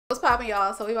What's poppin',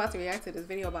 y'all? So we about to react to this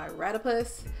video by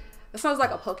Ratapus. It sounds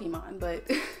like a Pokemon, but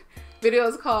video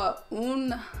is called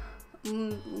Unhun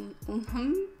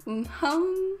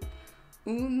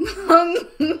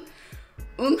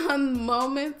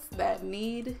Moments That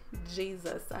Need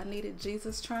Jesus. I needed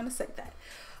Jesus trying to say that.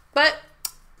 But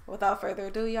without further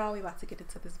ado, y'all, we about to get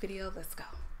into this video. Let's go.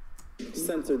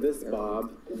 Censor this,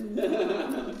 Bob.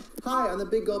 Hi, on the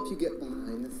big gulp you get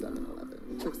behind the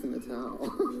 7-Eleven. Tricks in the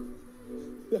towel.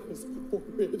 That was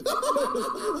horrid.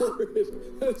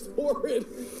 That is horrid.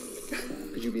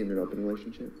 Could you be in an open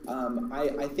relationship?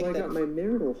 I think I got my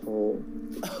marital hole.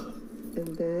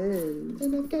 And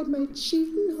I've got my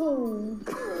cheating hole.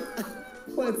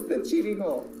 What's the cheating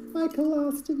hole? My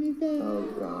colostomy bag. Oh,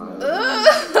 God.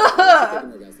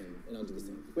 And I'll do the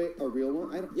same. Wait, a real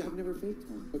one? I've never faked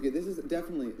one. Okay, this is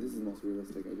the most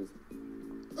realistic.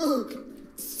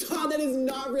 Stop, that is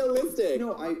not realistic.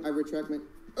 No, I retract my...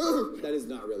 That is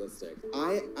not realistic.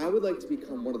 I would like to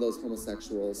become one of those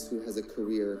homosexuals who has a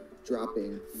career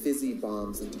dropping fizzy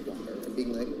bombs into water and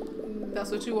being like...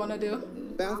 That's what you want to do?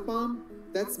 Bath bomb?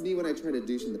 That's me when I try to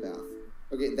douche in the bath.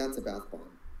 Okay, that's a bath bomb.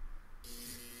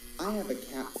 I have a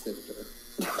cat sifter.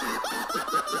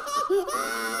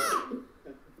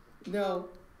 No.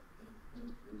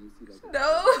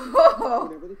 No.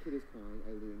 Whenever the kid is crying,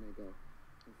 I lean and I go,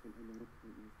 listen, I'm not a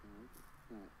point myself,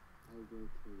 but I will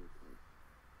kill your kid.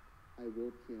 I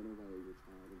will piano wire your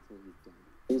child until he's done.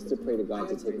 I used to pray to God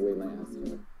to take away my ass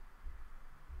hair.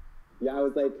 Yeah, I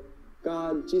was like,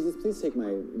 God, Jesus, please take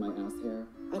my ass hair.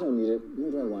 I don't need it,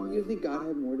 nor do I want it. You think God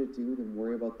had more to do than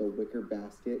worry about the wicker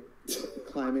basket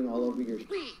climbing all over your...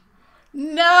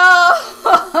 No.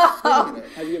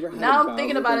 Have you ever had now a I'm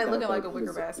thinking about it looking like a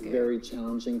wicker basket. Very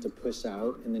challenging to push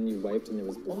out, and then you wiped and there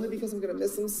was blood. Only because I'm gonna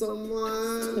miss him so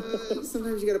much.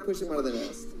 Sometimes you gotta push him out of the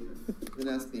nest. The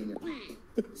nest being it.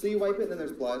 So you wipe it and then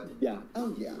there's blood? Yeah.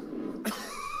 Oh yeah.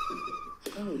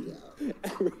 Oh yeah.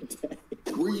 Every day.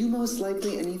 Were you most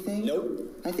likely anything?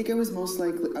 Nope. I think I was most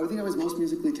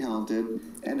musically talented,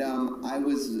 and I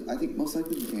think most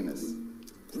likely to be famous.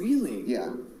 Really?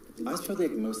 Yeah. I was probably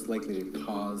like most likely to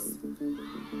cause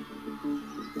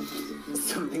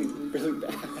something really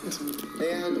bad.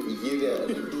 And you did.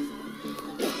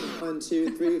 1,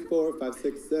 2, 3, 4, 5,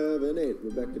 6, 7, 8.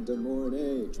 Rebecca De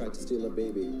Mornay tried to steal a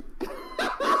baby. What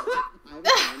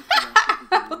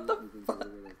the fuck?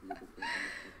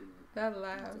 That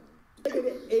laugh. Like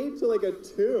an 8 to like a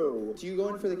 2. Do you go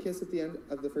in for the kiss at the end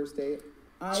of the first date?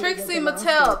 Trixie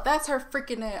Mattel. That's her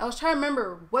freaking name. I was trying to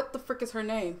remember what the frick is her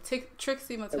name.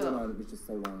 Trixie Mattel. I don't know, it was just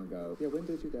so long ago. Yeah, when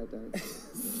did your dad die?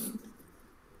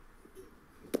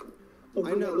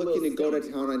 I'm not looking to go to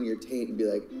town on your taint and be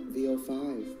like,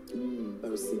 VO5.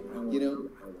 Oh, see, I want, you know?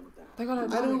 I want that. They're gonna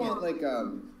I don't want like,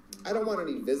 I don't want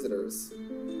any visitors,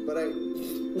 but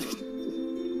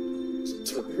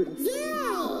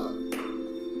yeah!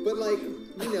 But like,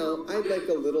 you know, I'd like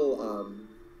a little,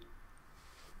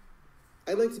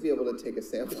 I'd like to be able to take a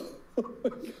sample. I'd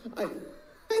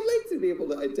like to be able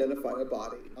to identify a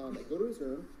body. I go to his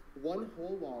room, one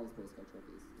whole wall is Boy Scout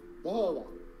trophies. The whole wall.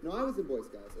 No, I was in Boy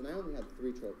Scouts, and I only had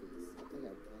 3 trophies.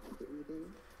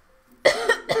 I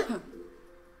had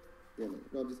Really?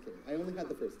 No, I'm just kidding. I only had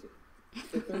the first 2.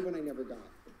 The third one I never got.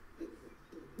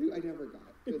 I never got.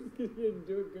 You didn't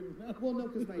do it good enough. Well, no,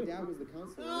 because my dad was the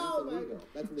counselor. And that's illegal.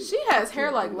 That's illegal. She has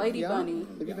hair like Lady Bunny.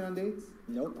 Have you been on dates?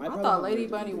 Nope. I thought Lady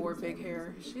Bunny wore big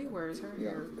hair. She wears her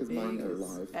hair because big mine are as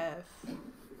live. F.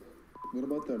 What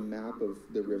about the map of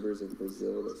the rivers of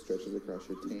Brazil that stretches across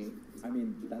your taint? I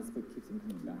mean, that's what keeps him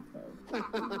coming back, though.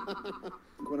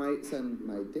 When I send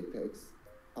my dick pics,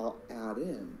 I'll add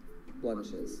in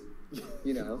blemishes.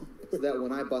 You know? So that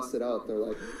when I bust it out, they're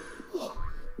like,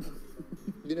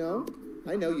 you know?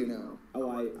 I know you know.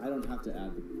 Oh, I don't have to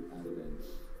add it in.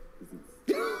 It's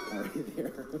already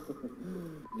there.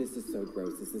 This is so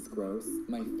gross. This is gross.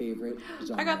 My favorite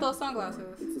genre. I got those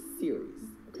sunglasses. It's a series,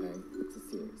 okay? It's a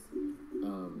series.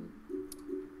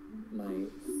 My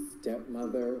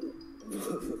stepmother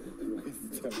my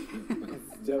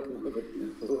stepmother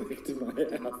licked my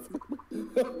ass.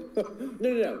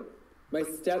 No. My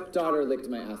stepdaughter licked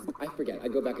my ass. I forget. I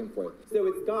go back and forth. So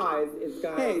it's guys.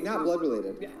 Hey, not blood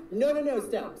related. No.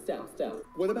 Step.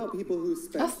 What about people who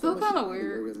spend That's still so much kind of time on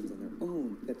weird. orgasms on their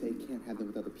own that they can't have them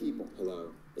with other people?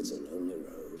 Hello. It's a lonely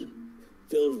road,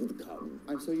 filled with cum.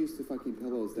 I'm so used to fucking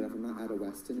pillows that if I'm not at a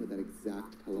Westin with that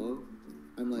exact pillow,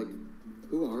 I'm like,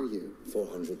 who are you?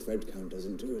 400 thread count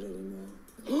doesn't do it anymore.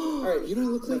 All right, you know, I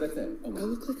look like that's it. Oh, I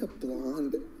look like a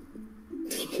blonde.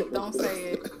 Don't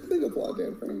say it. I look like a blonde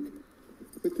Dan Frank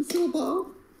with this little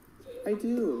bow. I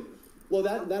do. Well,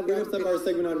 that wraps up our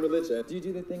segment on religion. Do you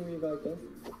do the thing where you go like this?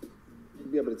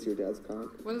 Yeah, but it's your dad's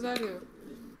cock. What does that do?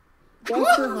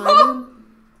 Buster Hyman?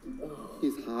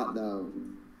 He's hot though.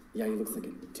 Yeah, he looks like a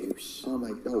douche. Oh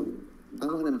my, oh. I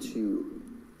want him to,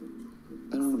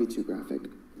 I don't want to be too graphic,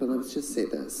 but let's just say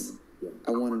this. Yeah.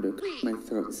 I want him to cut my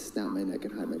throat, snap my neck,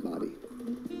 and hide my body.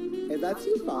 Is that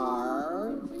too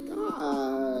far?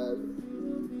 God.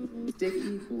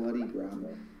 Sticky, bloody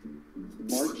gravel.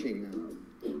 Marching now.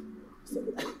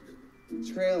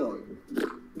 Trailing.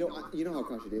 No, you know how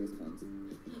Kasha Davis comes.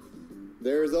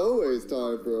 There's always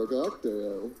time for a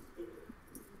cocktail.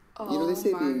 Oh, You know, they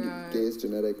say my being God. gay is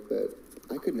genetic, but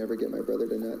I could never get my brother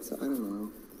to nut, so I don't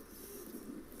know.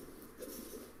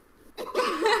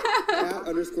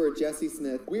 @_Jesse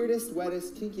Smith. Weirdest,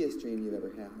 wettest, kinkiest dream you've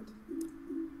ever had?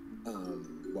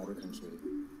 Water country.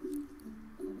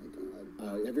 Oh my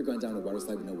God. Have you gone down a water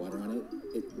slide with no water on it?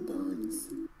 It burns.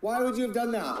 Why would you have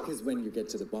done that? Because when you get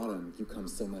to the bottom, you come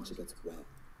so much it gets wet.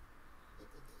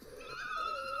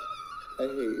 I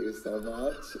hate you so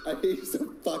much. I hate you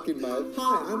so fucking much.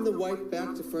 Hi, I'm the wife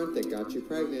back to front that got you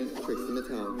pregnant, Trixie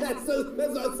Mattel. That's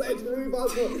not scientifically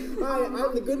possible. Hi,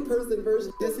 I'm the good person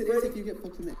version. Yes, it is if you get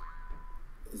fucked in the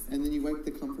and then you wipe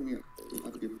the cum from your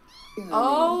up your.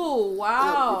 Oh,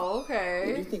 wow. Do you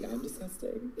Okay. think I'm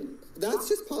disgusting? That's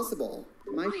just possible.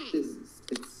 My is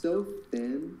it's so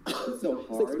thin, it's so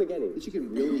hard like spaghetti. that you can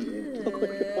really eat it.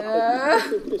 Uh,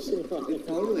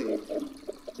 Totally.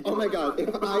 Oh my God,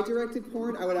 if I directed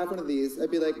porn, I would have one of these.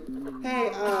 I'd be like,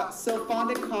 hey, so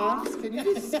Fonda Cox, can you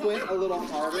just squint a little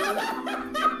harder?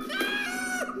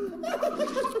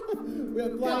 We're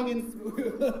flying in.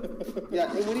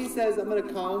 Yeah, and when he says, I'm gonna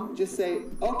come, just say,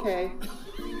 okay.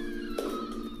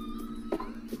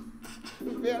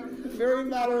 Very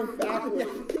matter of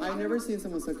fact. I've never seen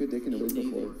someone suck a dick in a week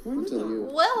before. Until you.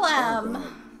 Willem.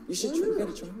 You should try. You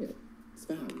gotta try it. It's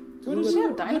bad. What does she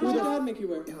have, dynamite? make you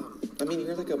wear? Yeah. I mean,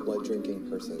 you're like a blood drinking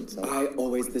person, so I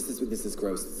always this is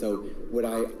gross. So what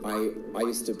I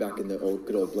used to back in the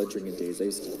good old blood drinking days, I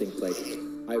used to think like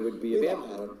I would be a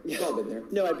vampire. We've all been there.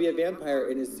 No, I'd be a vampire,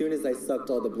 and as soon as I sucked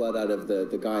all the blood out of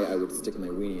the guy, I would stick my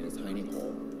weenie in his hiney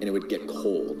hole, and it would get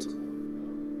cold.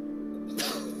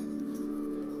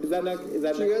 Is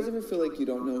that Do you guys ever feel like you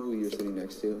don't know who you're sitting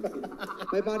next to?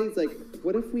 My body's like,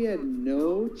 what if we had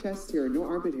no chest hair, no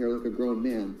armpit hair like a grown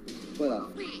man, but a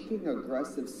fucking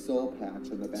aggressive soul patch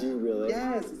on the back? Do you really?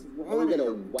 Yes, it's Oh, wrong. we're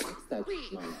gonna wax that.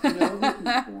 You know, like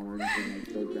in porn, and like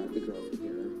they'll grab the girl's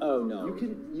hair. Oh no.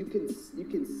 You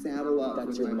can saddle up That's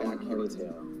with your my mom back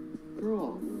ponytail.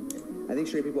 Girl. I think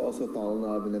straight people also fall in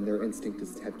love, and then their instinct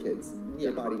is to have kids.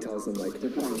 Their body tells them like,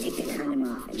 Take the condom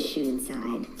off and shoot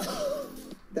inside.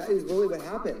 that is really what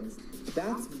happens.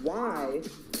 That's why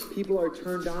people are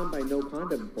turned on by no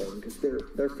condom porn, because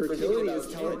their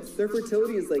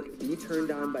fertility is like be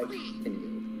turned on by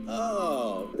you.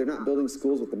 Oh. They're not building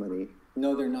schools with the money.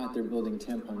 No, they're not. They're building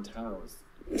tampon towers.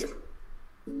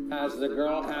 Has the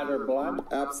girl had her blood?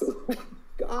 Absolutely.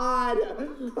 God.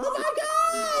 Oh my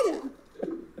God.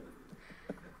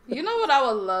 You know what I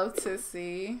would love to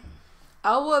see?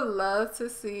 I would love to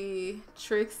see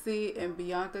Trixie and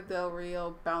Bianca Del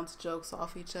Rio bounce jokes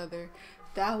off each other.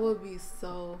 That would be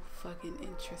so fucking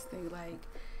interesting. Like,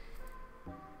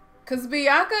 cause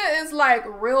Bianca is like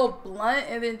real blunt,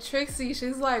 and then Trixie,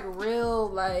 she's like real,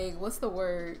 like, what's the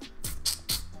word?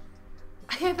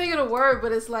 I can't think of the word,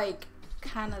 but it's like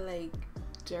kind of like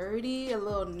dirty, a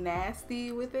little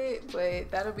nasty with it. But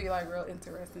that'll be like real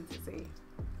interesting to see.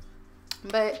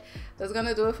 But that's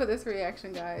gonna do it for this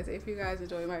reaction, guys. If you guys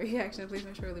enjoyed my reaction, please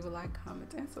make sure to leave a like,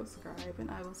 comment, and subscribe, and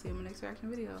I will see you in my next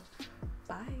reaction video.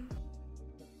 Bye.